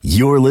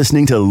You're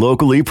listening to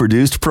locally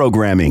produced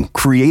programming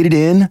created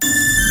in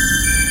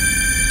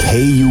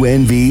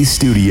KUNV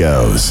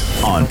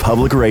Studios on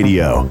Public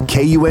Radio,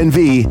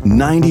 KUNV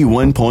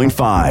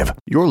 91.5.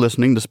 You're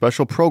listening to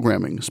special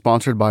programming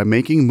sponsored by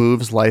Making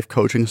Moves Life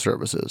Coaching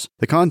Services.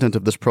 The content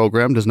of this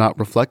program does not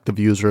reflect the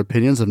views or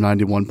opinions of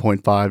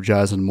 91.5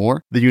 Jazz and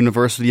More, the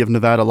University of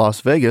Nevada,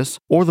 Las Vegas,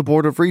 or the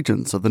Board of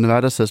Regents of the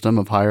Nevada System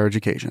of Higher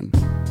Education.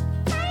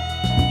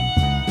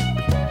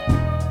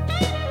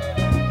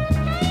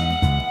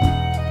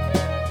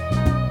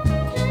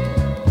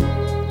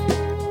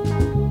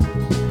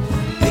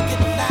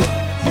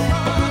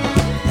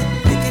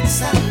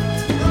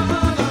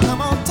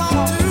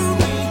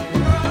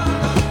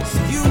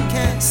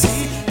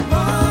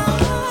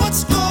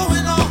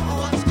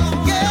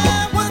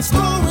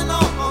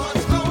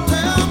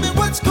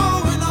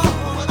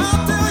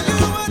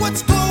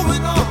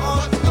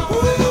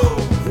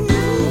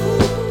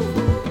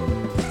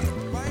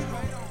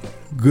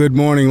 Good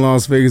morning,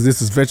 Las Vegas.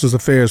 This is Veterans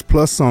Affairs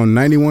Plus on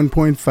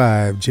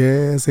 91.5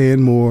 Jazz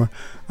and More.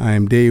 I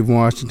am Dave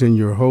Washington,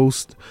 your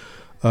host.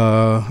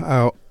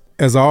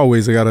 As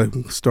always, I got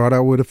to start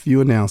out with a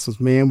few announcements.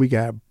 Man, we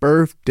got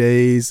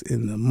birthdays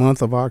in the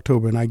month of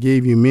October, and I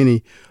gave you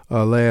many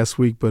last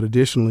week, but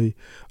additionally,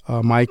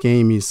 Mike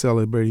Amy is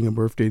celebrating a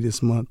birthday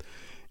this month.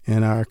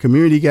 And our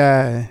community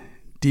guy,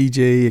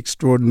 DJ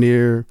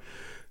extraordinaire,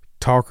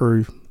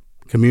 talker,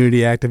 community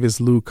activist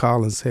Lou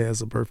Collins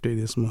has a birthday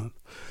this month.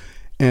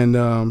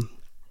 And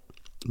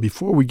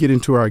before we get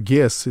into our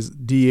guest, is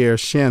D.R.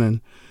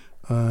 Shannon,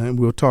 and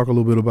we'll talk a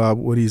little bit about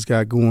what he's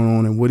got going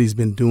on and what he's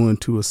been doing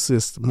to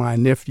assist my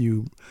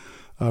nephew,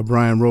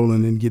 Brian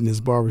Rowland, in getting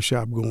his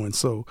barbershop going.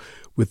 So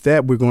with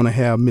that, we're going to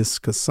have Miss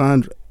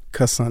Cassandra,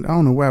 I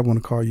don't know why I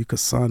want to call you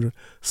Cassandra,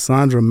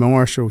 Sandra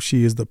Marshall.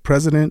 She is the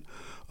president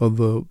of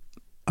the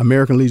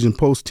American Legion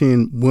Post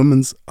 10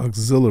 Women's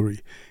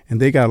Auxiliary.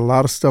 And they got a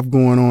lot of stuff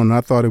going on, and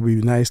I thought it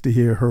would be nice to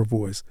hear her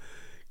voice.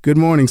 Good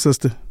morning,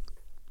 sister.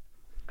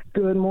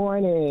 Good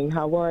morning.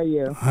 How are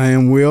you? I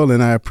am well,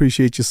 and I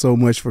appreciate you so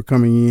much for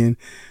coming in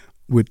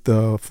with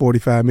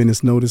 45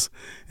 minutes notice.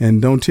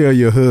 And don't tell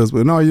your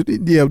husband. No,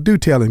 do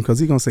tell him, because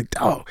he's going to say,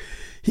 "Oh,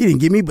 he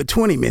didn't give me but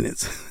 20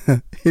 minutes."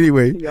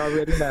 Anyway. He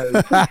already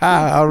knows.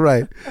 All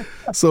right.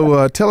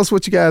 So tell us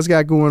what you guys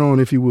got going on,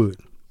 if you would.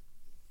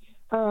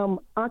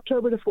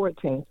 October the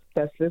 14th,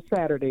 that's this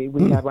Saturday,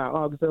 we have our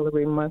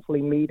auxiliary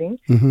monthly meeting.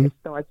 It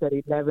starts at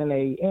 11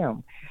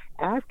 a.m.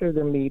 After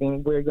the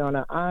meeting, we're going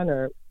to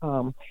honor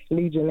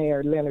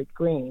Legionnaire Leonard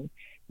Green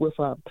with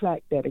a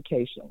plaque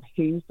dedication.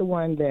 He's the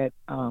one that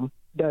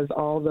does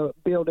all the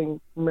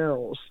building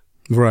murals.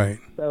 Right.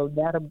 So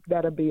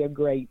that'll be a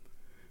great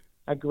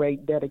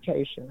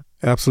dedication.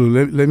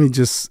 Absolutely. Let me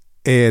just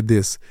add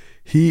this.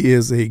 He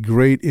is a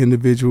great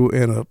individual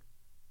and a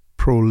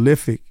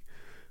prolific,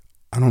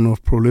 I don't know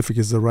if prolific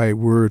is the right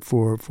word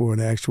for an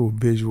actual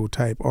visual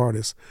type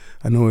artist.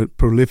 I know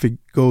prolific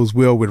goes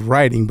well with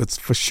writing, but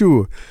for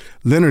sure,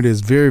 Leonard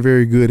is very,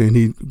 very good, and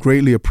he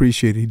greatly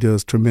appreciated. He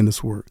does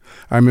tremendous work.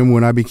 I remember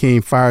when I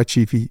became fire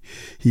chief,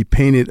 he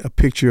painted a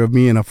picture of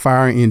me in a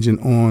fire engine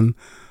on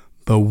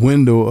the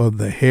window of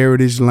the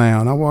Heritage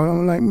Lounge.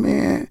 I'm like,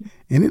 man,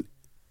 and it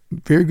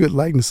very good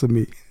likeness of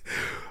me.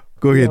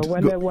 Go ahead.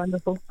 Wasn't that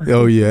wonderful?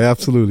 Oh yeah,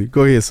 absolutely.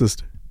 Go ahead,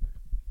 sister.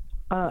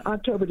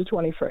 October the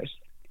 21st.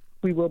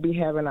 We will be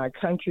having our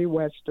country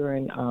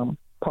western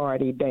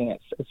party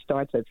dance. It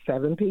starts at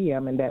 7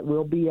 p.m. and that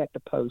will be at the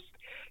Post.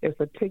 It's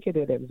a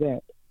ticketed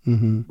event,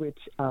 which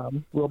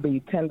will be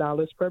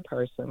 $10 per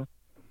person,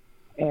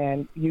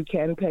 and you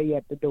can pay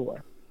at the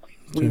door.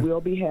 Okay. We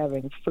will be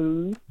having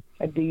food,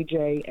 a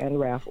DJ, and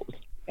raffles,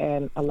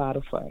 and a lot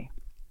of fun.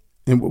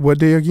 And what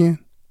day again?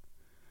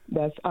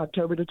 That's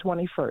October the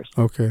 21st.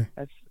 Okay.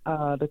 That's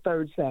the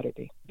third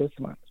Saturday this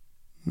month.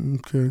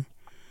 Okay.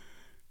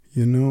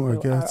 You know, I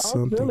got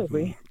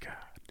something.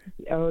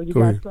 Oh, you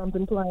got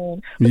something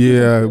playing?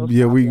 Yeah,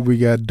 we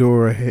got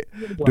Dora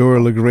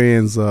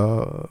LeGrand's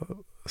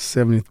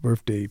 70th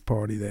birthday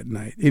party that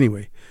night.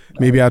 Anyway,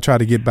 maybe I'll try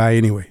to get by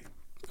anyway.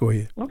 Go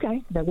ahead.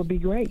 Okay, that would be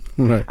great.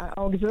 Right.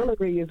 Our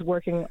auxiliary is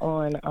working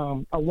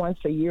on a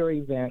once-a-year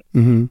event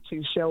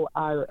to show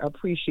our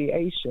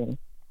appreciation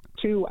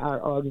to our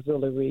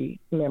auxiliary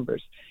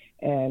members.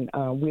 And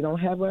we don't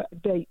have a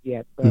date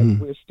yet, but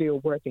we're still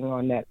working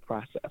on that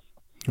process.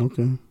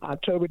 Okay.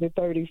 October the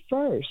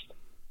 31st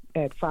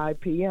at 5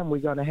 p.m., we're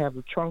going to have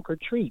a trunk or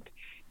treat.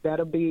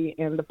 That'll be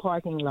in the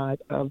parking lot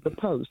of the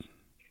Post.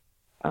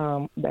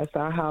 That's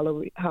our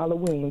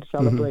Halloween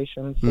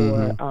celebration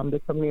for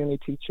the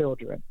community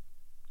children.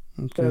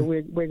 Okay. So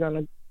we're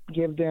going to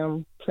give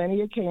them plenty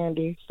of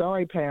candy.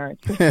 Sorry,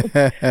 parents.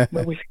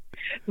 But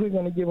we're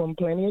going to give them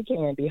plenty of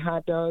candy,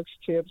 hot dogs,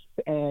 chips,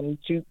 and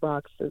juice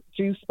boxes,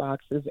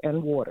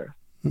 and water.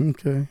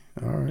 Okay.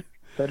 All right.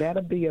 So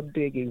that'll be a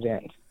big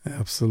event.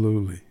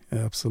 Absolutely.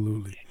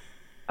 Veterans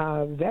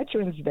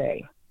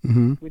Day,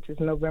 which is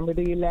November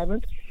the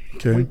 11th.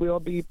 Okay. We will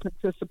be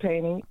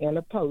participating in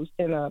a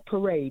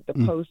parade, the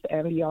Post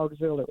and the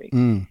Auxiliary.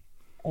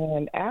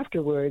 And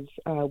afterwards,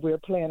 we're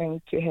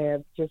planning to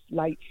have just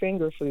light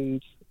finger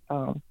foods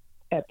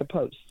at the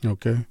post.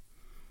 Okay.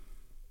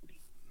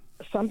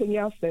 Something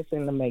else that's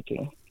in the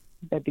making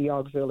that the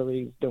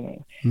auxiliary is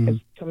doing is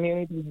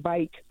community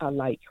bike a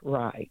like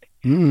ride.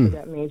 So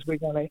that means we're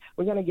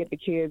gonna get the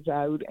kids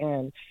out,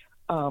 and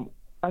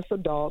us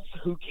adults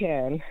who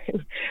can,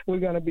 we're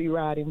gonna be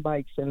riding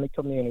bikes in the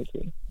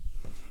community.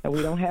 And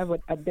we don't have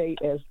a date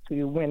as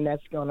to when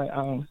that's going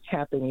to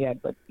happen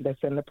yet, but that's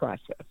in the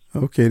process.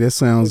 Okay, that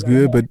sounds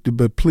good,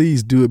 but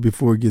please do it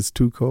before it gets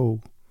too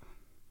cold.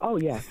 Oh,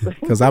 yes.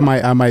 Because I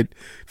might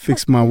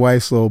fix my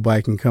wife's old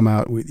bike and come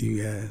out with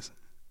you guys.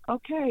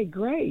 Okay,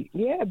 great.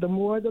 Yeah, the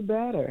more the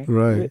better.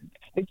 Right.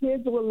 The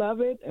kids will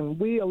love it, and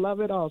we'll love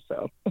it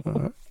also.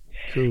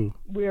 Cool.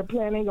 We're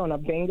planning on a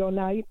bingo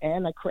night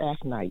and a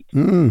craft night.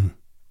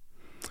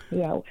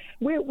 Yeah,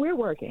 we're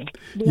working.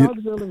 The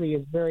auxiliary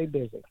is very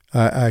busy.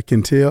 I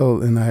can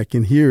tell and I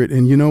can hear it.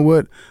 And you know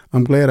what?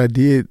 I'm glad I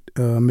did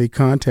make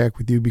contact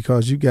with you,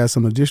 because you got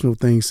some additional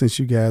things since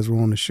you guys were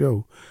on the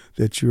show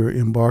that you're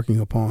embarking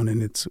upon,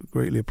 and it's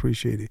greatly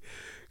appreciated.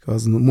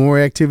 Because the more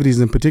activities,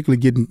 and particularly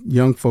getting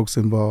young folks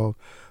involved,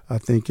 I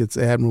think it's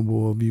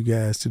admirable of you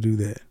guys to do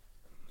that.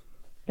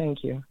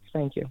 Thank you.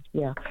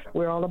 Yeah,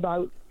 we're all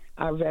about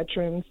our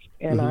veterans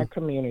and our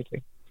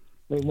community.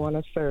 We want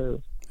to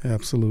serve.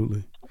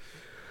 Absolutely.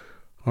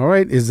 All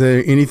right. Is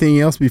there anything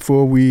else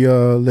before we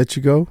let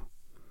you go?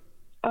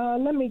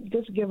 Let me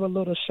just give a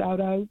little shout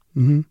out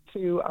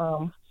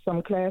to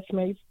some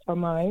classmates of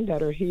mine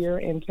that are here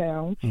in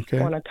town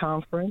on a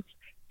conference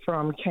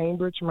from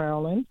Cambridge,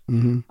 Maryland.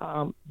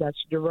 That's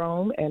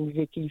Jerome and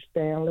Vicki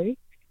Stanley.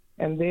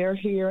 And they're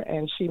here,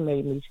 and she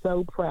made me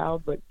so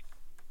proud, but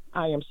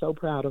I am so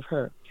proud of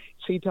her.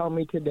 She told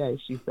me today,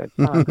 she said,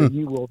 Sandra,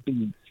 you will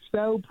be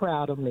so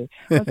proud of me.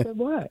 I said,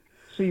 what?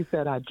 She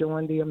said, I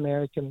joined the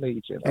American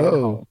Legion.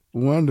 Oh,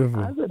 wonderful.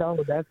 I said,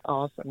 oh, that's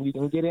awesome. You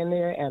can get in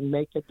there and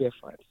make a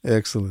difference.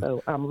 Excellent.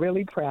 So I'm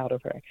really proud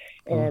of her.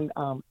 And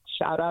Oh.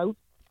 shout out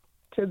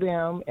to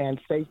them, and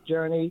safe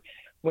journey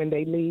when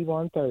they leave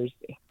on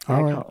Thursday.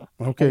 All right. Home.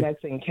 Okay. And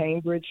that's in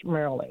Cambridge,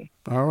 Maryland.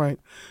 All right.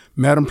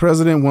 Madam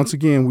President, once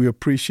again, we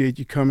appreciate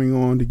you coming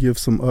on to give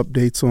some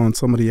updates on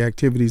some of the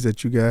activities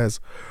that you guys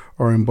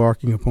are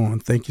embarking upon.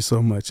 Thank you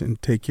so much,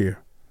 and take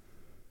care.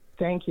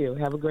 Thank you.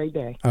 Have a great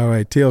day. All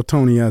right. Tell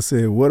Tony I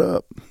said, what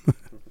up?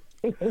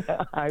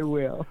 I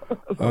will.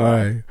 All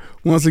right.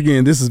 Once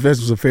again, this is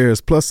Veterans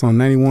Affairs Plus on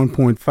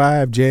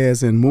 91.5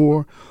 Jazz and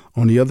More.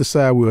 On the other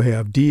side, we'll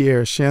have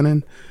D.R.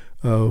 Shannon,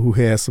 who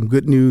has some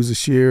good news to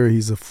share.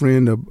 He's a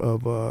friend of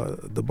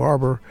the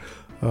barber,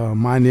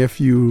 my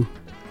nephew,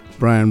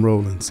 Brian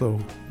Rowland. So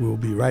we'll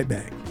be right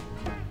back.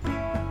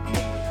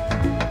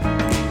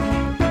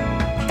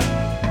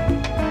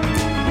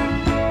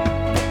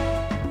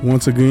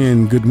 Once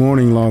again, good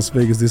morning, Las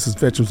Vegas. This is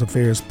Veterans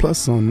Affairs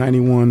Plus on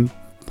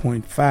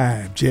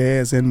 91.5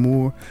 Jazz and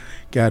More.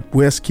 Got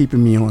Wes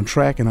keeping me on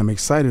track, and I'm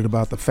excited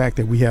about the fact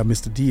that we have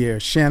Mr.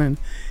 D.R. Shannon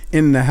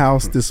in the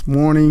house this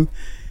morning,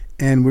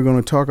 and we're going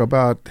to talk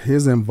about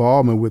his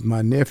involvement with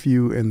my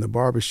nephew in the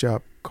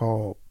barbershop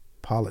called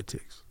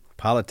Politics.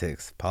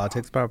 Politics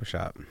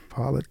Barbershop.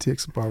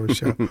 Politics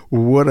Barbershop.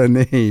 What a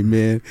name,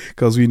 man,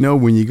 because we know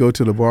when you go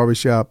to the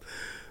barbershop,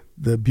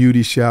 the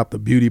beauty shop, the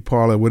beauty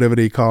parlor, whatever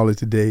they call it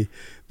today,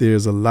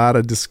 there's a lot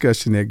of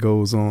discussion that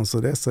goes on.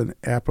 So that's an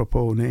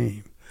apropos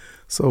name.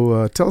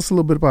 So tell us a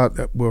little bit about,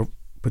 well,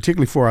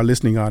 particularly for our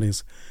listening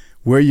audience,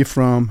 where you're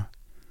from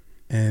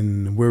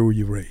and where were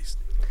you raised?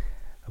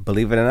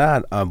 Believe it or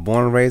not, I'm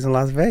born and raised in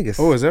Las Vegas.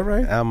 Oh, is that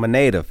right? I'm a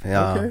native.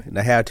 Okay.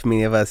 There have too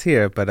many of us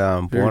here, but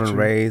born and true.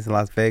 raised in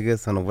Las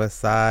Vegas on the west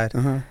side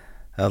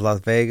of Las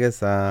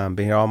Vegas. Been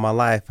here all my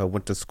life. I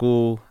went to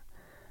school.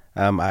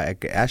 I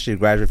actually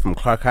graduated from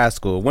Clark High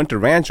School. Went to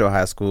Rancho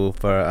High School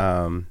for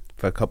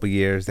a couple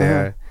years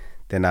there.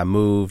 Then I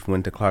moved,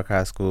 went to Clark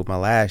High School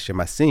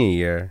my senior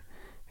year.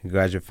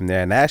 Graduated from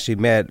there, and I actually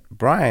met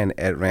Brian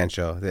at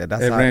Rancho.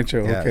 Rancho,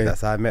 okay.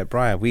 That's how I met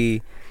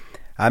Brian.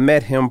 I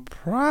met him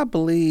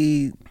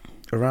probably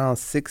around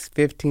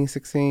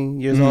 16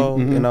 years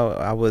old. You know,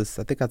 I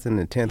think I was in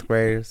the 10th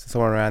grade,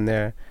 somewhere around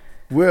there.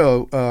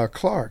 Well,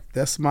 Clark,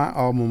 that's my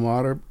alma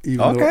mater,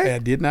 even though I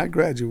did not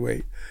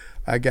graduate.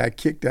 I got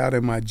kicked out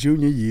in my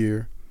junior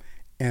year,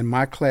 and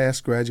my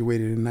class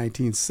graduated in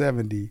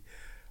 1970.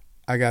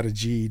 I got a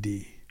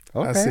GED.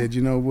 Okay. I said,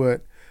 you know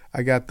what?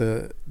 I got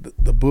the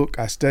book.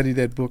 I studied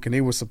that book, and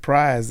they were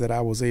surprised that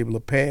I was able to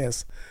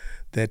pass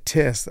that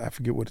test. I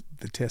forget what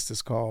the test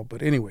is called,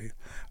 but anyway,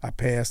 I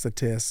passed the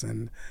test,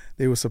 and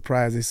they were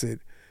surprised. They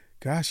said,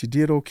 "Gosh, you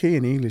did okay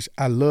in English.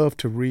 I love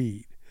to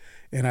read,"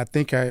 and I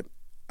think I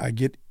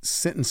get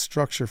sentence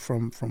structure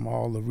from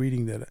all the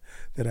reading that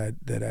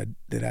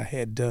I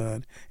had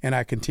done, and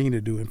I continue to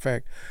do. In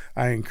fact,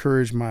 I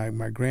encourage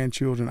my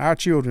grandchildren. Our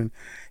children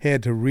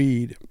had to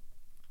read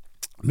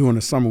during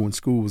the summer when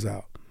school was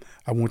out.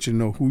 I want you to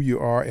know who you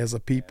are as a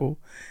people,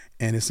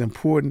 and it's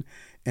important.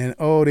 And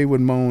they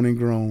would moan and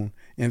groan.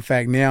 In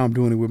fact, now I'm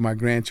doing it with my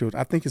grandchildren.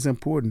 I think it's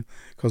important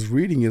because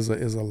reading is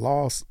a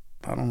lost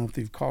I don't know if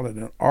they call it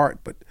an art,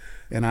 but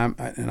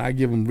I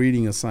give them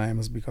reading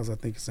assignments because I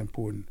think it's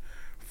important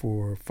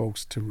for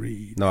folks to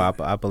read. No,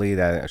 I believe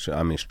that.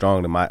 I mean,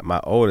 strongly. My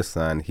oldest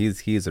son,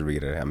 he's a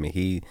reader. I mean,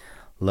 he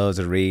loves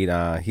to read.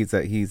 He's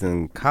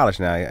in college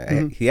now.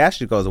 Mm-hmm. He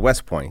actually goes to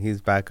West Point.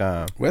 He's back.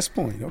 West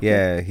Point. Okay.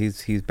 Yeah,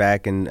 he's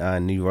back in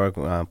New York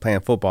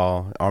playing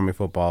football, Army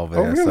football over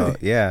there. Oh, really? So,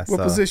 yeah. What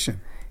position?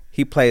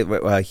 He played.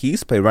 He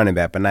used to play running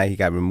back, but now he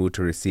got removed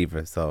to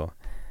receiver. So,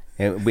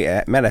 and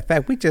matter of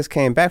fact, we just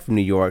came back from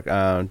New York.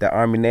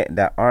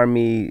 The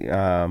Army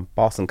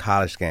Boston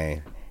College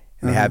game.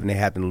 And they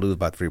happened to lose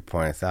by 3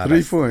 points.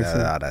 3 points.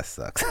 That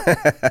sucks.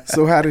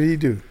 So how did he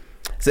do?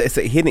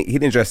 So he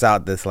didn't dress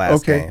out this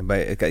last game,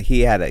 but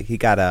he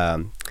got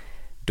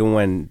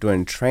doing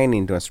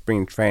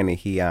spring training.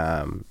 He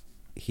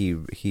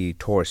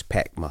tore his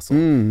pec muscle.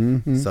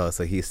 Mm-hmm. So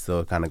he's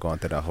still kind of going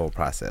through the whole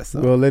process.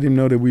 So. Well, let him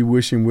know that we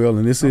wish him well.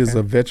 And this is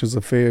a Veterans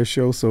Affairs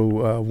show,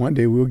 so one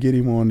day we'll get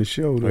him on the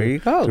show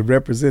to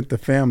represent the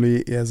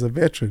family as a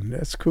veteran.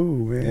 That's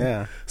cool, man.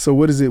 Yeah. So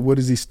what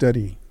is he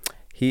studying?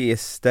 He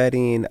is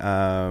studying,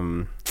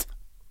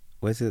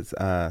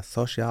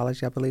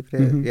 sociology, I believe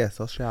it is. Mm-hmm. Yeah,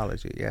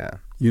 sociology, yeah.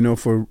 You know,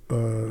 for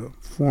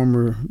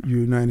former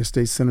United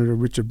States Senator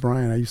Richard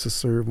Bryan, I used to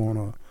serve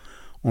on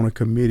a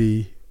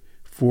committee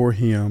for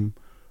him,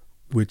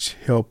 which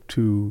helped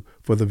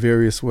for the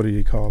various, what do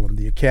you call them,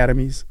 the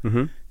academies?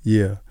 Mm-hmm.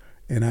 Yeah.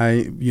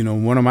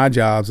 And one of my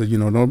jobs is,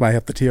 nobody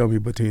have to tell me,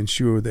 but to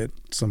ensure that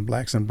some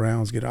blacks and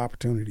browns get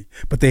opportunity.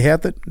 But they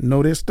have to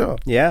know their stuff.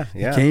 Yeah.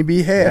 You can't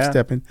be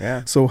half-stepping.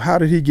 Yeah. So how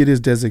did he get his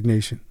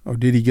designation? Or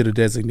did he get a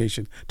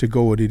designation to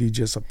go, or did he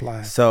just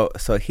apply? So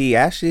he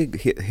actually,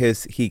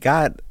 he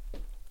got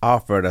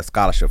offered a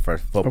scholarship for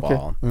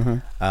football.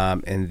 Okay. Mm-hmm.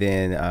 And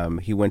then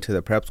he went to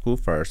the prep school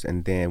first.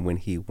 And then when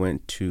he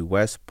went to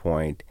West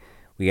Point,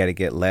 we got to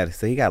get letters.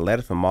 So he got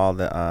letters from all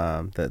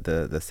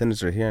the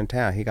senators here in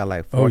town. He got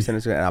like 4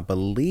 senators, and I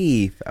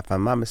believe, if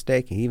I'm not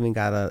mistaken, he even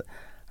got a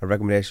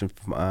recommendation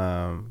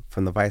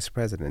from the vice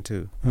president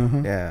too.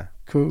 Mm-hmm. Yeah.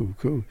 Cool.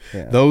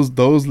 Yeah.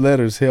 Those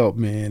letters help,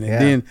 man.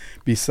 And then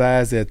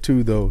besides that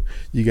too, though,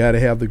 you got to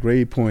have the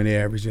grade point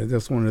average. And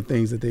that's one of the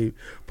things that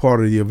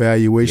part of the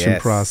evaluation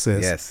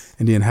process. Yes.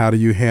 And then how do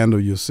you handle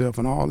yourself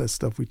and all that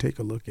stuff we take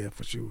a look at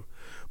for sure.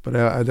 But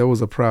that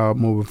was a proud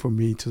moment for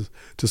me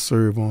to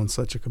serve on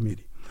such a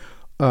committee.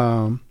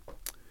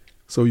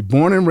 So you're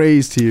born and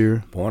raised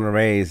here. Born and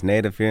raised,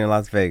 native here in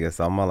Las Vegas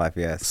all my life,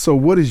 yes. So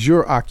what is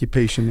your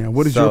occupation now?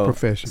 What is your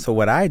profession? So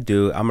what I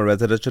do, I'm a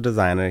residential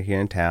designer here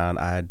in town.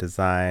 I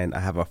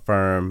have a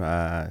firm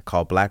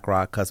called Black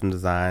Rock Custom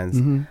Designs.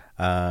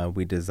 Mm-hmm.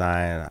 We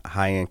design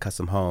high-end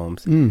custom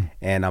homes.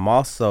 And I'm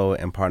also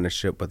in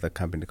partnership with a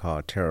company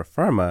called Terra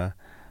Firma.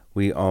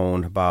 We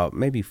own about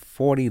maybe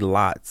 40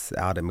 lots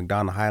out in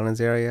McDonald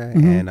Highlands area.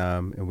 Mm-hmm.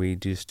 And we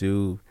just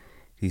do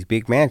these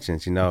big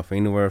mansions, for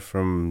anywhere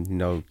from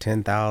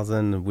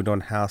 10,000. We're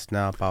doing a house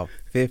now about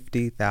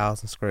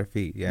 50,000 square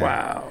feet. Yeah.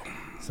 Wow.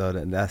 So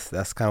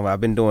that's kind of what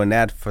I've been doing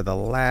that for the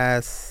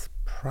last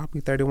probably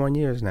 31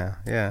 years now.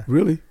 Yeah.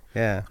 Really?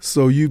 Yeah.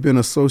 So you've been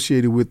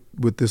associated with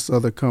this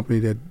other company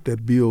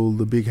that build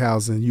the big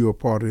houses, and you're a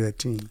part of that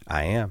team.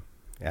 I am.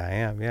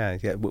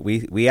 Yeah.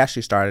 We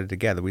actually started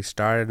together. We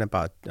started in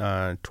about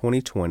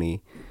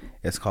 2020.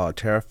 It's called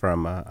Terra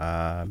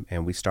Firma,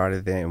 and we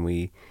started there, and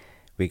we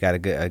got a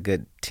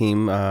good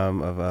team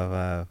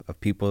of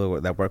people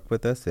that work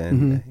with us,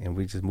 and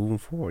we just moving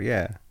forward.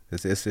 Yeah,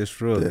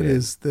 it's real. That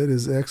is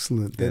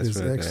excellent. That is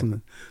really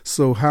excellent. Good.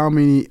 So how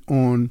many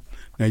now?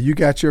 You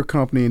got your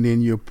company, and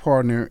then your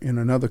partner in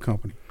another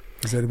company.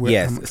 Is that what?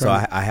 Yes. So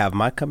I have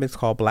my company. It's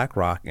called Black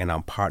Rock, and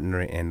I'm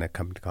partnering in a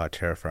company called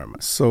Terra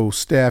Firma. So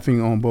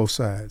staffing on both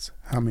sides.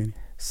 How many?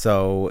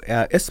 So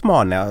it's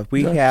small now.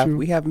 We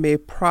have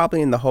made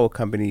probably in the whole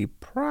company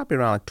probably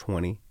around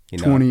 20.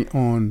 20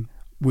 on.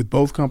 With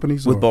both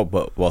companies? With both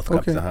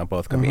companies,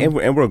 both companies.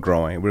 And we're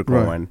growing.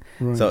 Right.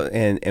 So,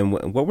 and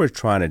what we're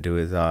trying to do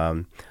is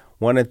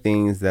one of the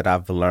things that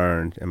I've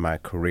learned in my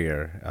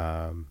career,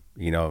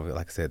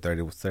 like I said,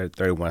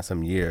 31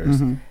 some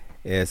years,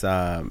 is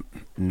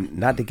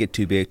not to get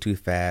too big too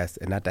fast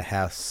and not to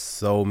have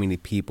so many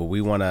people.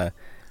 We want to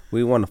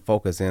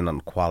focus in on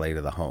the quality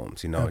of the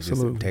homes,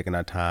 Absolutely. Just taking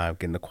our time,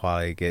 getting the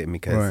quality,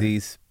 because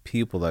these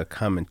people are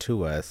coming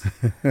to us.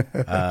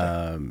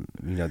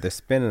 They're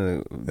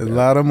spending a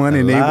lot of money,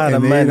 and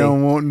they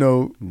don't want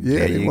no. Yeah,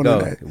 there you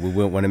go.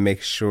 We want to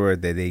make sure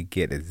that they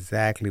get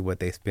exactly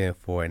what they spend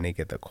for, and they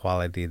get the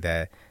quality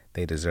that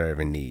they deserve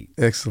and need.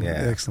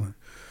 Excellent.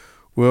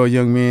 Well,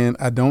 young man,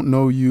 I don't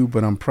know you,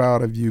 but I'm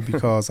proud of you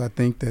because I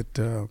think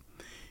that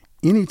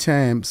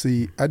anytime,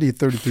 I did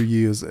 33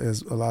 years,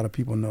 as a lot of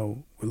people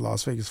know, with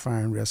Las Vegas Fire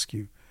and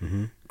Rescue.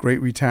 Mm-hmm.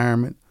 Great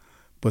retirement,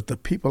 but the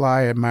people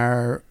I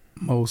admire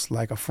most,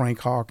 like a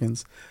Frank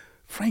Hawkins.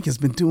 Frank has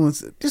been doing,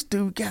 this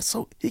dude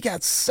he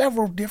got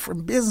several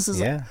different businesses.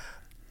 Yeah.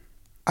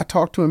 I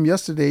talked to him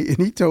yesterday, and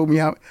he told me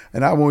how,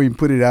 and I won't even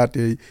put it out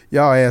there.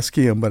 Y'all ask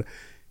him, but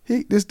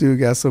this dude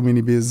got so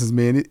many businesses,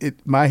 man.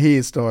 My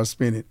head starts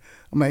spinning.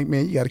 I'm like,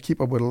 man, you got to keep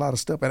up with a lot of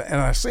stuff. And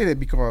I say that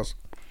because,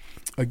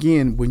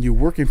 again, when you're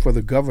working for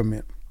the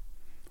government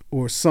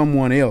or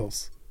someone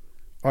else,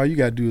 all you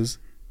got to do is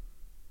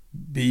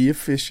be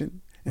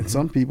efficient. And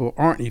some people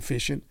aren't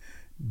efficient.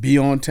 Be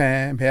on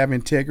time, have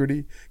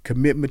integrity,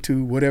 commitment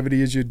to whatever it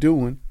is you're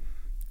doing,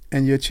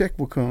 and your check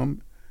will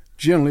come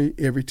generally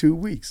every 2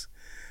 weeks.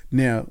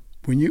 Now,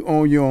 when you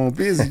own your own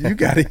business, you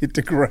got to hit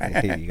the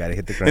grind. You got to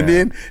hit the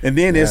grind. And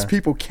then there's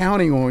people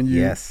counting on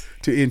you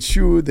to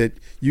ensure that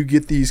you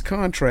get these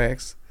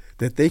contracts,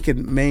 that they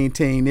can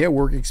maintain their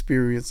work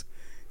experience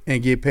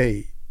and get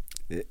paid.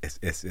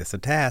 It's a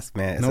task,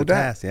 man. It's no a doubt.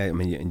 task. Yeah, I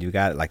mean, you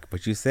got, like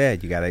what you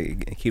said, you got to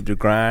keep the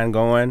grind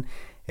going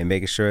and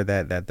making sure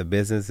that the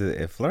business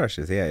it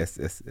flourishes. Yeah,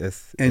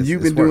 it's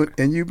you've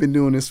been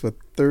doing this for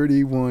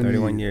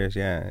 31 years.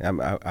 Yeah.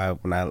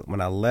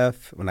 When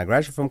I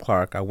graduated from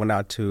Clark, I went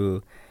out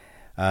to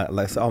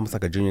almost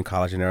like a junior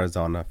college in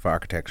Arizona for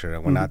architecture. I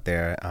went out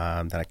there.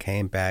 Then I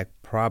came back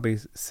probably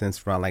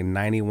since around like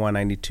 91,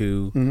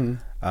 92.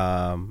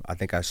 I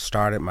think I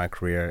started my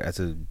career as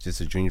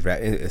just a junior.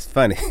 It's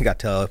funny. I got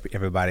to tell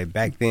everybody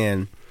back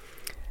then,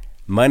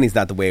 money's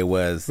not the way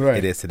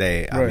it is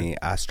today. I mean,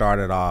 I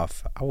started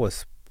off, I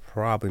was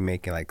probably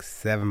making like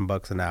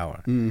 $7 an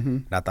hour.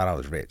 And I thought I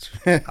was rich.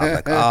 I was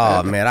like,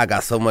 oh man, I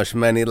got so much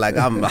money. Like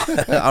I'm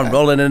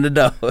rolling in the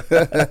dough.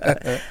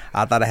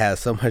 I thought I had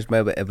so much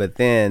money, but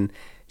then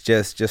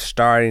just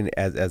starting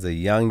as a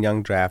young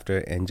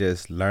drafter and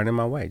just learning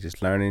my way,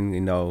 just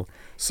learning,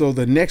 So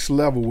the next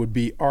level would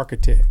be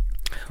architect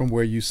from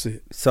where you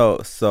sit.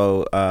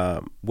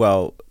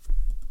 Well,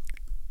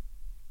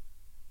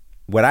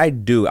 what I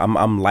do,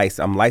 I'm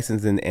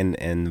licensed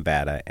in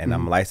Nevada, and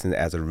I'm licensed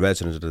as a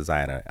residential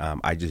designer.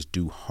 I just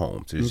do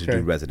homes, just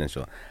do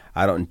residential.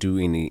 I don't do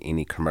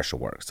any commercial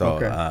work. So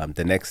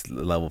the next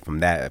level from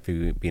that, if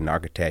you be an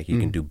architect, you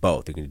can do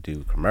both. You can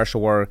do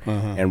commercial work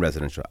and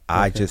residential.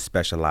 I just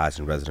specialize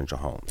in residential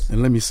homes.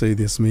 And let me say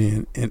this,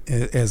 man. And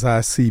as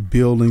I see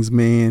buildings,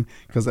 man,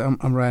 because I'm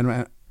riding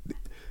around,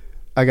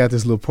 I got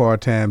this little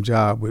part-time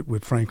job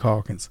with Frank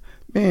Hawkins.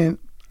 Man,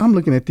 I'm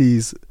looking at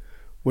these,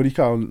 what do you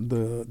call them,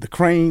 the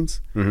cranes?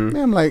 Man,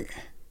 I'm like,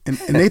 and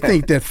they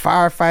think that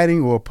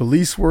firefighting or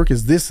police work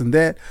is this and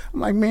that. I'm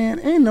like, man,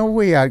 ain't no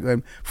way.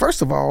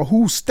 First of all,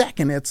 who's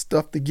stacking that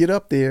stuff to get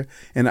up there?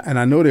 And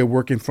I know they're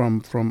working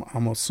from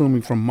I'm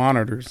assuming from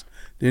monitors.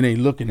 Then they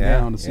looking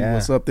down to see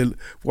what's up there.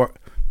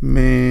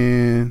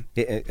 Man,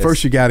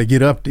 first you got to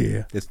get up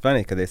there. It's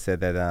funny because they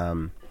said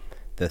that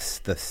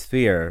the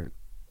Sphere,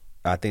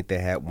 I think they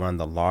had one of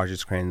the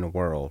largest cranes in the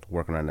world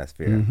working on that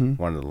Sphere.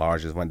 One of the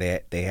largest. When they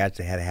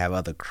actually had to have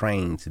other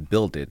cranes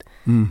build it,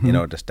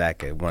 to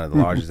stack it. One of the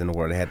largest in the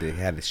world. They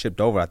had it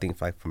shipped over. I think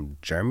it's like from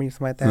Germany,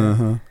 something like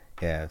that.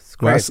 Yeah, it's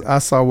great. Well, I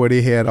saw where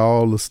they had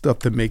all the stuff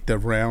to make the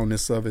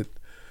roundness of it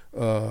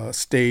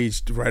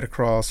staged right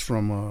across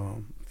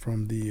from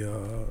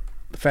the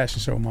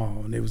Fashion Show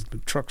Mall, and there was the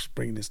trucks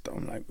bringing this stuff.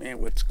 I'm like,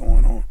 man, what's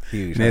going on?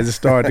 Huge. And as it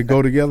started to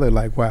go together,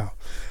 like, wow.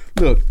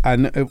 Look,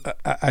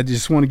 I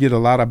just want to get a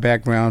lot of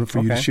background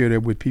for you to share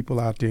that with people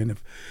out there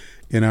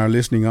in our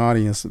listening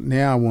audience.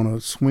 Now I want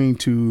to swing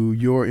to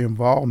your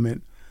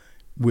involvement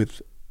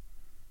with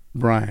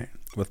Brian.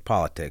 With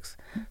politics.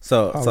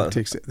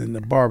 Politics in the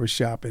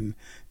barbershop, and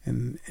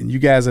you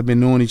guys have been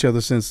knowing each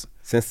other since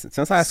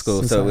high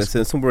school.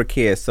 Since we were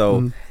kids.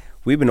 So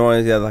we've been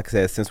knowing each other, like I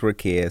said, since we were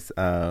kids.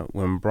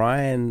 When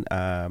Brian,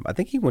 I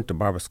think he went to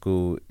barber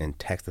school in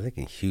Texas, I think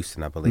in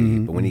Houston, I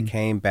believe. But when he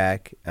came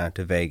back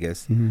to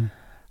Vegas,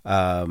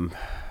 I'll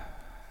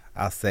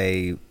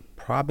say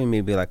probably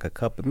maybe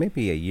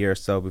maybe a year or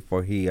so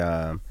before he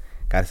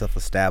got himself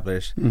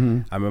established. I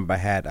remember I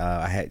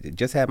had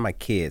just had my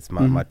kids,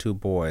 my two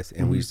boys,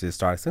 and we used to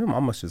start. So I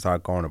almost just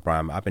started going to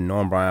Brian. I've been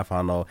knowing Brian for, I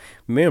don't know.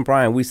 Me and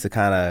Brian, we used to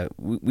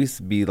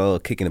be a little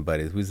kicking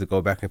buddies. We used to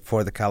go back and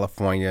forth to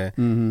California,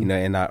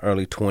 in our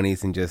early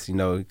 20s, and just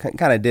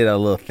kind of did a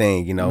little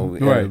thing,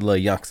 little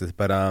youngsters.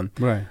 But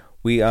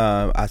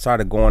I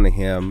started going to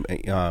him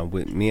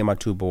with me and my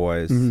two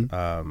boys,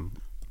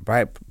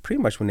 right,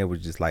 pretty much when they were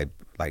just like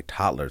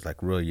toddlers,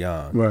 like real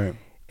young, right.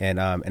 And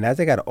as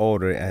they got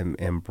older,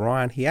 and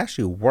Brian, he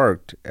actually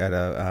worked at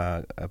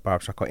a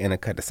barbershop called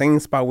Intercut, the same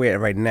spot we're at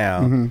right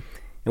now. And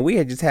we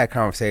had just had a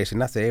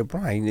conversation. I said, hey,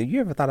 Brian, you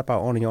ever thought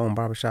about owning your own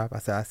barbershop? I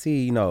said, I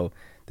see,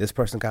 this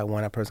person got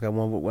one, that person got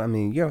one. I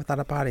mean, you ever thought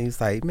about it?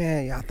 He's like,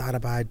 man, yeah, I thought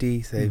about it,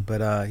 D.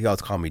 But he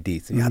always called me D.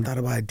 So, yeah, I thought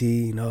about it,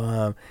 D.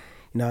 It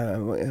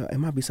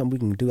might be something we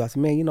can do. I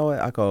said, man, you know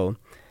what?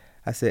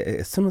 I said,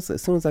 as soon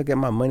as I get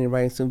my money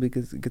right, as soon as we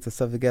get the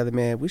stuff together,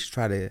 man, we should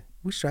try to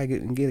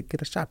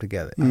get a shop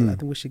together. I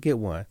think we should get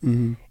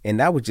one. And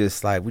that was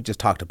just like, we just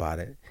talked about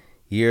it.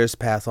 Years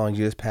passed on,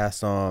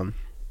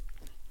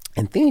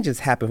 and things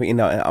just happen.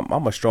 And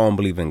I'm a strong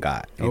believer in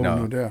God.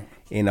 No doubt.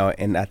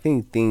 And I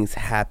think things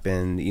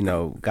happen.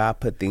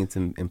 God put things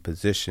in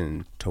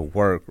position to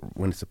work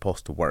when it's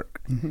supposed to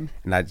work, and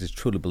I just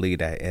truly believe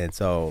that. And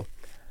so,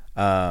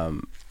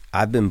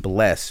 I've been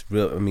blessed,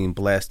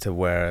 blessed to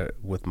where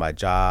with my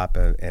job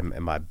and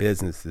my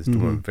business is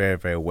doing very,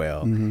 very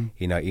well.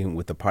 You know, even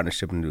with the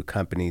partnership in the new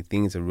company,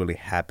 things are really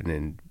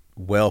happening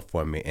well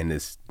for me, and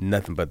it's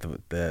nothing but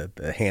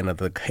the hand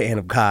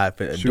of God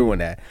for doing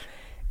that.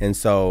 And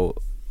so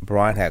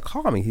Brian had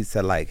called me. He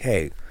said like,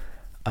 "Hey,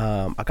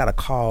 I got a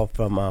call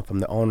from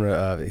the owner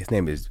of, his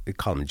name is, they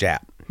call him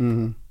Jap,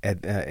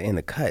 at in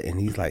the cut, and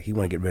he's like, he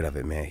want to get rid of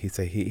it, man." He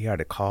said he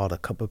already called a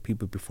couple of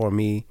people before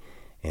me,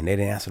 and they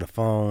didn't answer the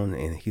phone,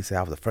 and he said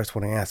I was the first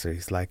one to answer.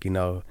 He's like, you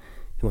know,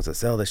 he wants to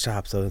sell the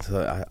shop. So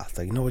I was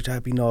like, you know what,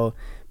 Jap, you know,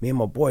 me and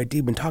my boy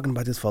D been talking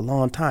about this for a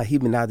long time. He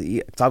been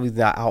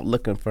obviously out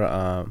looking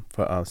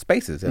for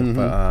spaces and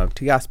for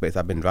TI space.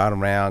 I've been driving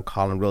around,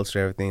 calling real estate,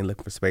 everything,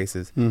 looking for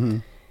spaces.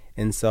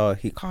 And so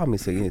he called me,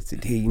 said,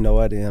 "Hey, you know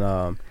what?"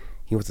 And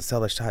he wants to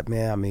sell the shop,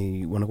 man. I mean,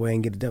 you want to go ahead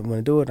and get it done? Want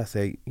to do it? I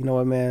said, "You know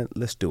what, man?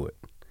 Let's do it."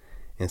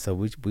 And so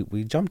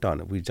we jumped on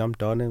it. We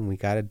jumped on it, and we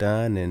got it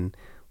done, and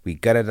we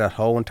gutted the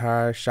whole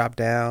entire shop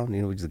down.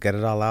 You know, we just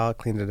gutted it all out,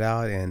 cleaned it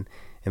out, and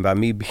by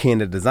me being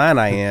the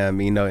designer I am,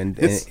 you know,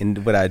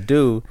 and what I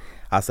do,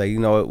 I say, you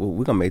know what,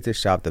 we're gonna make this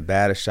shop the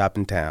baddest shop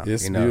in town.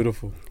 It's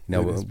beautiful. You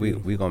know,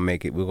 beautiful. we're gonna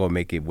make it. We're gonna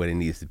make it what it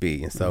needs to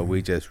be. And so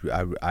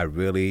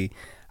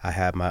I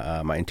have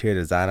my interior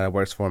designer that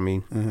works for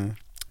me.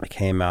 I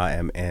came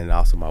out, and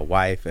also my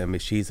wife. I mean,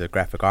 she's a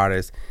graphic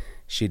artist.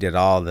 She did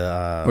all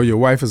the. Your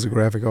wife is a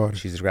graphic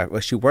artist. She's a graphic. Well,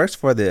 she works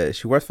for the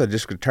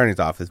district attorney's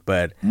office,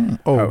 but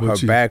her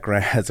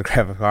background as a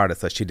graphic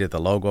artist. So she did the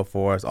logo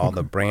for us, all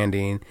the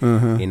branding,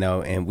 you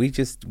know, and we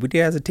did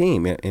as a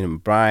team.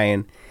 And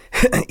Brian,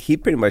 he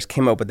pretty much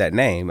came up with that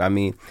name. I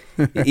mean,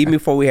 even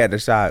before we had the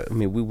shop, I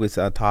mean, we was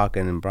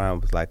talking, and Brian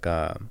was like,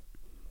 "What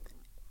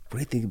do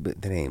you think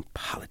about the name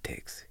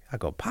Politics?" I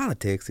go,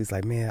 "Politics?" He's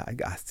like, "Man,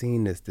 I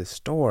seen this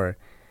store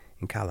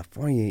in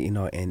California, you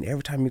know, and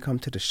every time you come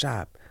to the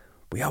shop,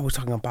 we always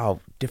talking about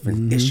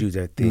different issues,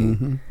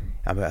 everything."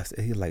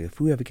 He's like, "If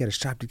we ever get a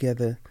shop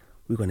together,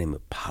 we're gonna name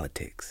it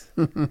Politics."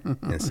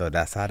 And so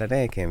that's how the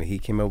name came. He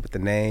came up with the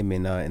name,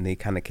 and they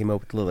kind of came up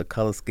with a little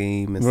color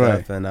scheme and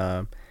stuff,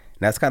 and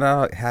that's kind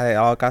of how it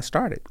all got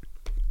started.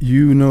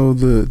 You know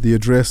the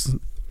address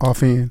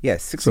offhand?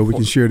 Yes, 64. So we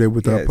can share that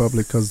with our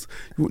public, because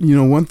you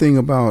know, one thing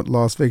about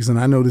Las Vegas, and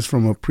I know this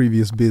from a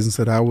previous business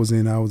that I was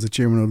in. I was the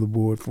chairman of the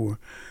board for,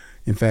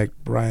 in fact,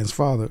 Brian's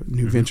father,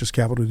 New Ventures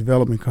Capital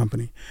Development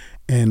Company,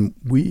 and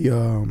we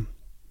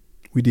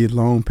did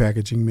loan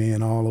packaging,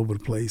 man, all over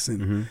the place.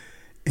 And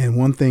and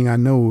one thing I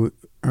know,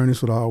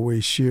 Ernest would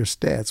always share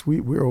stats.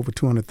 We're over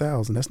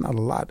 200,000. That's not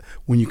a lot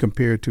when you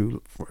compare it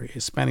to, for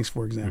Hispanics,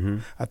 for example.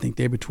 I think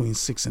they're between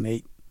 600,000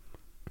 and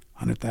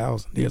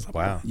 800,000.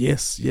 Wow.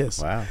 Yes.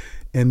 Wow.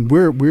 And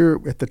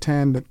we're at the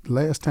time, that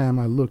last time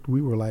I looked,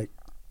 we were like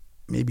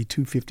maybe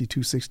 250,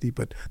 260.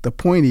 But the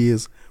point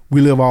is,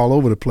 we live all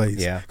over the place.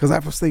 Yeah. Because I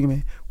was thinking,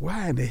 man,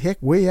 why in the heck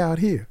way out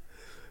here?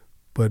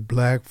 But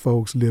black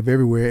folks live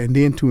everywhere. And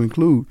then to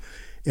include,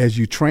 as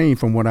you train,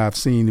 from what I've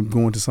seen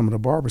going to some of the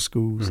barber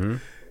schools,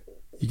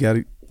 you got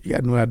to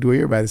know how to do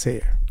everybody's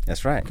hair.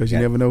 That's right. Because you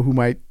never know who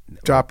might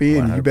drop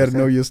in. 100%. You better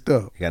know your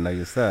stuff. You got to know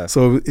your stuff.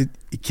 So it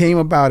came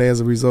about as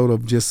a result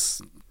of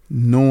just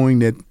knowing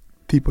that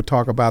people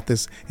talk about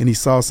this, and he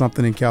saw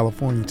something in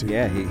California too.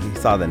 Yeah, he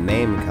saw the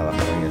name in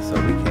California, so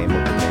we came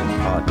up with the name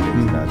Politics.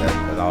 You know,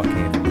 that all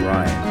came from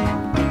Brian.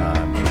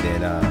 And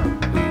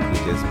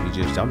then we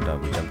just jumped on.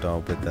 We jumped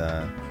on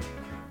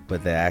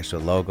with the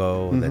actual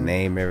logo, the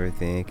name,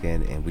 everything,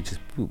 and we just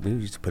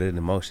put it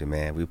in motion,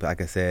 man. We,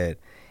 like I said,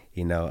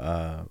 you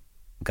know,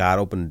 God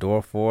opened the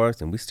door for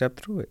us, and we stepped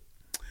through it.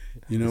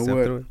 You know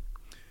what?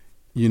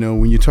 You know,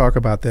 when you talk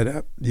about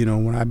that, you know,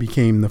 when I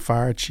became the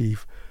fire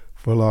chief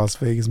for Las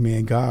Vegas,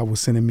 man, God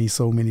was sending me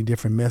so many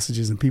different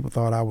messages, and people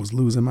thought I was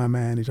losing my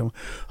mind. They told me,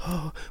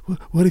 "Oh,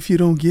 what if you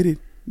don't get it?"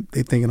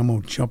 They thinking I'm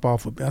gonna jump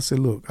off of it. I said,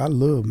 "Look, I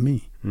love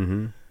me,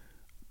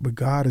 but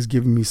God has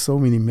given me so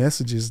many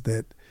messages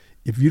that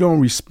if you don't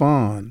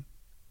respond,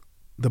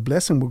 the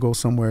blessing will go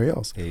somewhere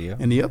else." Yeah.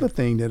 And the other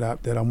thing that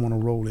I want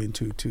to roll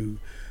into too,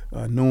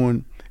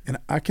 knowing, and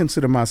I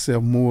consider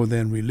myself more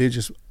than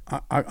religious.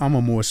 I'm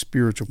a more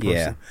spiritual person.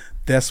 Yeah.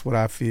 That's what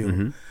I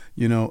feel,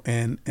 you know,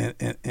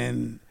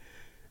 and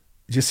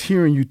just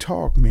hearing you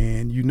talk,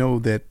 man, you know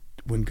that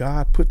when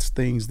God puts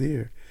things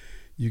there,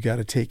 you got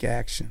to take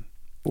action,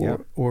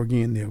 or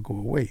again, they'll go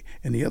away.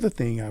 And the other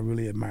thing I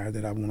really admire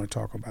that I want to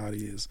talk about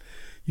is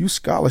you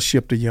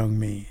scholarshiped a young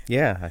man.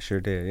 Yeah, I sure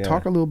did. Yeah.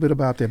 Talk a little bit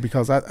about that,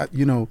 because I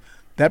you know,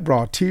 that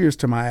brought tears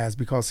to my eyes,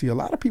 because see, a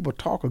lot of people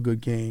talk a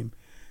good game,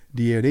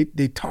 dear.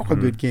 They talk a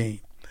good game.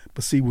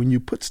 But see, when you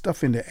put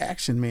stuff into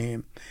action,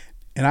 man,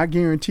 and I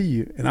guarantee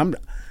you, and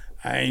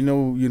I ain't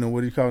know, you know,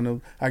 what do you call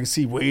it? I can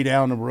see way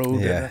down the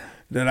road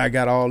that I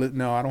got all it.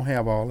 No, I don't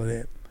have all of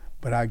that.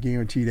 But I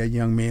guarantee that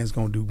young man's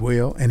gonna do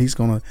well, and he's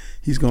gonna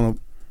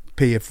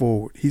pay it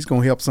forward. He's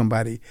gonna help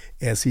somebody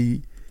as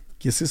he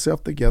gets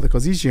himself together,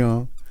 because he's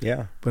young.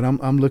 Yeah. But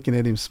I'm looking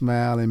at him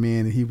smiling,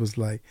 man, and he was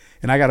like,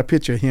 and I got a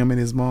picture of him and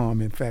his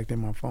mom, in fact, in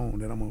my phone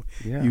that I'm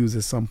gonna use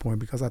at some point,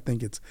 because I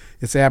think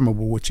it's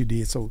admirable what you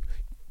did. So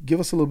give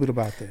us a little bit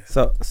about that.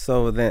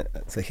 So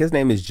his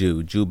name is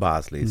Jude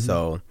Bosley.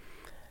 So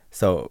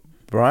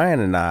Brian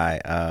and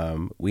I,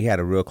 we had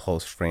a real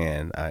close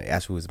friend.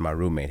 Actually, was my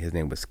roommate. His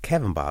name was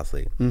Kevin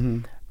Bosley.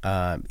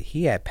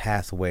 He had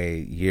passed away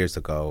years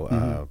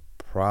ago.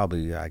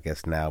 Probably, I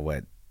guess now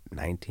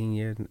 19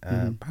 years,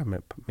 probably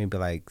maybe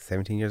like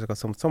 17 years ago,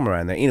 somewhere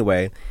around there.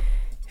 Anyway,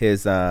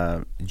 his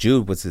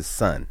Jude was his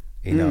son.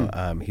 You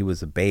know, he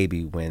was a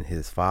baby when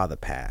his father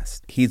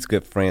passed. He's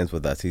good friends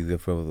with us. He's good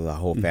friends with the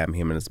whole family,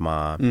 him and his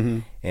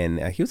mom. And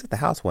he was at the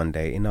house one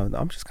day. You know,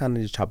 I'm just kind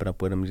of just chopping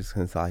up with him, just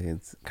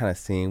kind of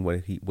seeing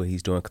what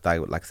he's doing. Because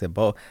like I said,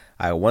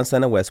 I have one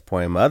son at West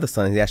Point. My other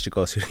son, he actually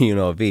goes to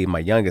UNLV. My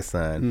youngest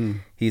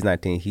son, he's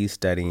 19. He's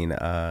studying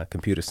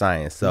computer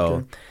science.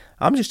 So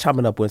I'm just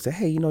chopping up with him and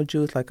say, hey, you know,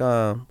 Jude, like,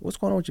 what's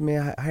going on with you,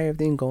 man? How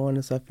everything going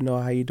and stuff? You know,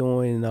 how you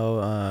doing? You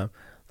know,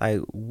 like,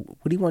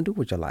 what do you want to do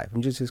with your life?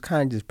 I'm just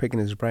kind of just picking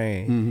his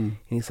brain. And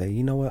he said,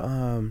 you know what?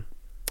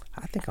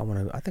 I think I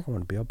want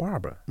to be a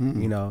barber.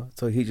 You know,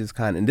 so he just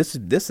kind of, and this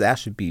is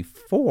actually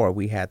before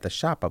we had the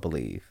shop, I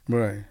believe.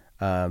 Right.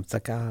 It's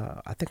like,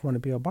 I think I want to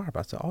be a barber.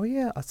 I said, oh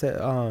yeah. I said,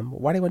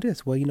 why do you want to do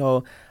this? Well, you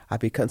know, I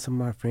be cutting some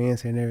of my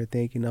friends and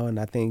everything, you know, and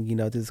I think, you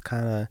know, this is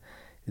kind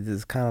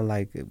of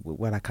like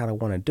what I kind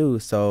of want to do.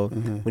 So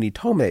when he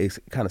told me that,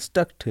 it kind of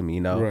stuck to me,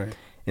 you know. Right.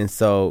 And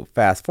so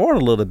fast forward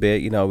a little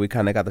bit, you know, we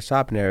kind of got the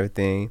shop and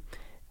everything.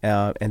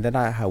 And then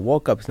I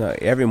woke up, you know,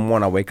 every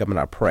morning I wake up and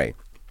I pray.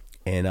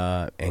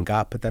 And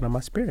God put that on my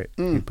spirit.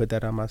 He put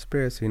that on my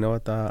spirit. So, you know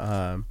what,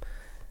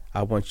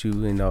 I want you,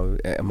 you know,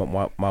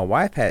 my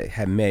wife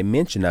had made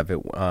mention of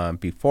it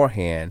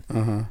beforehand,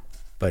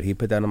 but he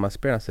put that on my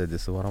spirit. I said,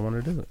 this is what I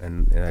want to do.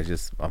 And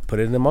I put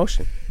it in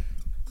motion.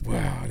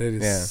 Wow, that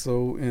is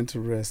so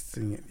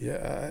interesting.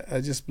 Yeah,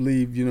 I just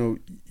believe, you know,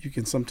 you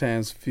can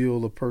sometimes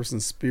feel a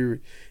person's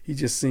spirit. He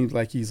just seems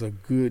like he's a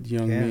good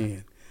young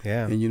man.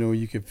 Yeah. And, you know,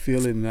 you can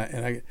feel it, and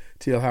I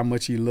tell how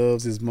much he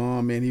loves his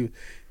mom, man. He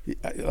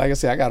like I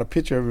said, I got a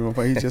picture of him,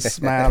 but he's just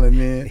smiling,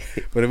 man.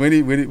 But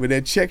when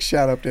that check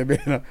shot up there,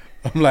 man,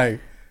 I'm like,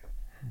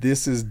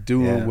 this is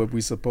doing what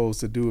we're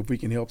supposed to do if we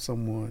can help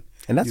someone.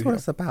 And that's what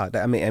it's about.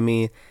 I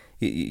mean,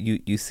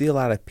 you see a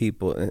lot of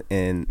people,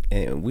 and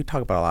we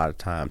talk about a lot of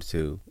times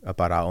too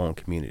about our own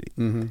community,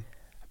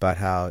 about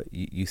how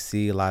you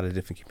see a lot of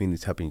different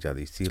communities helping each other.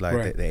 You see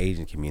like the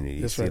Asian community,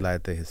 you see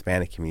like the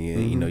Hispanic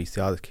community. You know, you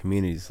see all the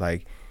communities.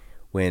 Like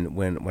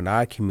when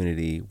our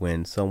community,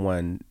 when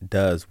someone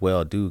does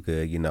well, do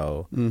good, you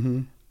know,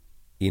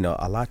 you know,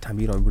 a lot of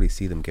times you don't really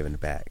see them giving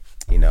back.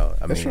 You know,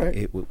 I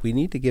mean, we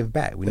need to give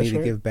back. We need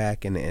to give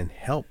back and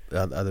help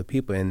other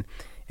people.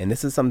 And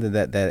this is something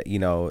that you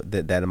know,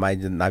 that might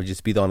not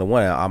just be the only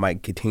one. I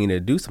might continue to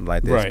do something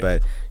like this,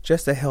 but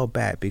just to help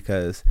back,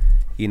 because,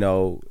 you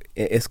know,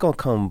 it's going to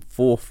come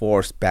full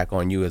force back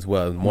on you as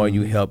well. The more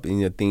you help in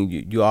your thing,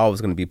 you're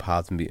always going to be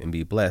positive and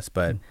be blessed.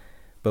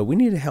 But we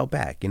need to help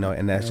back, you know,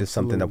 and that's just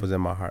something that was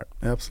in my heart.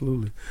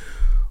 Absolutely.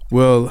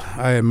 Well,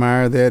 I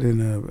admire that,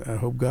 and I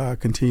hope God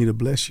continue to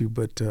bless you.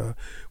 But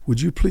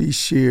would you please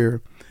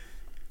share,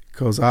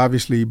 because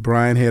obviously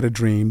Brian had a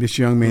dream, this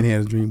young man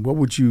had a dream. What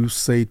would you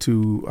say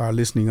to our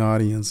listening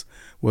audience,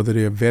 whether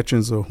they're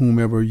veterans or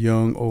whomever,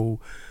 young, old,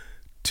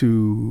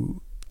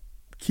 to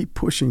keep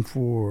pushing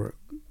for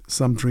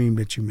some dream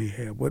that you may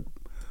have? What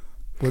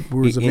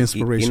words of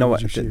inspiration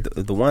would you share?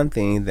 The one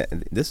thing that,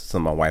 this is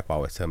something my wife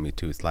always tells me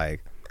too, is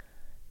like,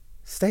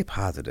 stay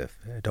positive.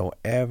 Don't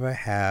ever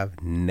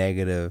have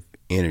negative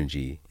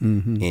energy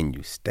in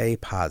you. Stay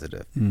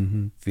positive.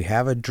 If you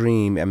have a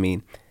dream, I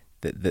mean,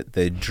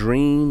 the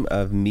dream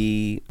of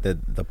me,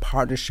 the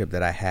partnership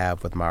that I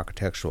have with my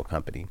architectural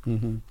company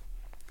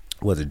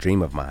was a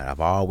dream of mine.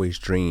 I've always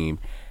dreamed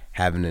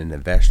having an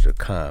investor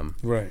come,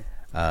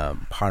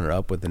 partner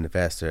up with an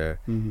investor,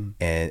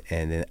 and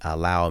then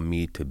allow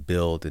me to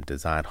build and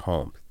design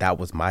homes. That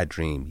was my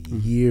dream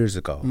years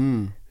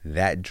ago.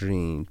 That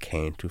dream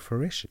came to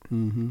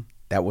fruition.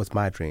 That was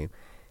my dream.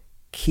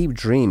 Keep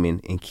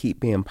dreaming and keep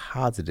being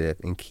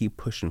positive and keep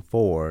pushing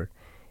forward.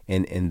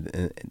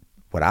 And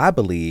what I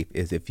believe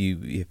is if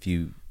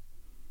you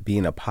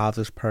being a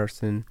positive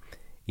person,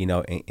 you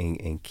know,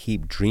 and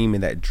keep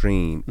dreaming that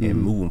dream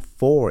and moving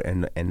forward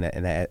in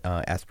that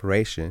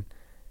aspiration,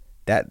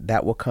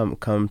 that will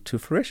come to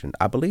fruition.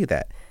 I believe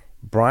that.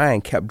 Brian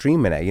kept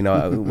dreaming that, you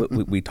know,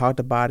 we talked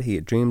about it. He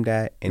had dreamed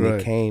that, and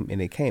it came.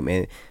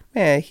 And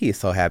man, he is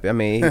so happy. I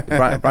mean,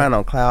 Brian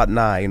on cloud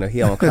 9, you know,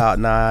 he on cloud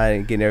 9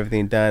 and getting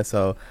everything done.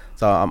 So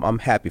I'm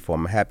happy for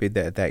him. I'm happy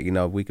that you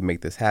know, we can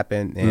make this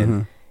happen,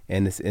 and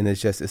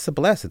it's a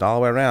blessing all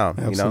the way around.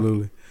 Absolutely.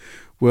 You know?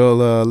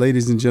 Well,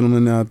 ladies and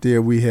gentlemen out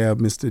there, we have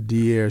Mr.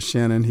 D.R.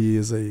 Shannon. He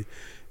is a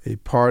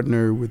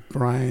partner with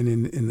Brian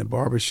in the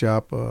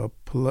barbershop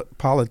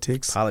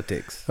Politics.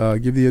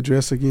 Give the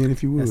address again,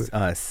 if you would.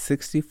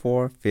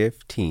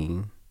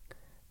 6415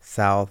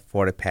 South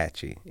Fort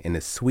Apache, in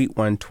the Suite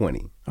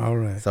 120. All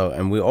right. So,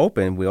 and we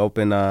open,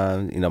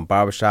 you know,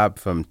 barbershop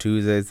from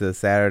Tuesdays to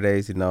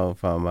Saturdays, you know,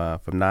 from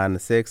 9 to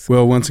 6.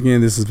 Well, once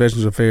again, this is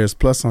Veterans Affairs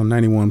Plus on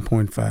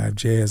 91.5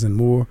 Jazz and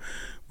More.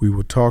 We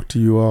will talk to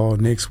you all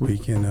next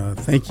week, and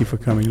thank you for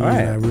coming in.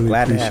 Right. I really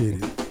Glad to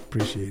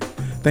appreciate it.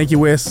 Thank you,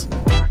 Wes.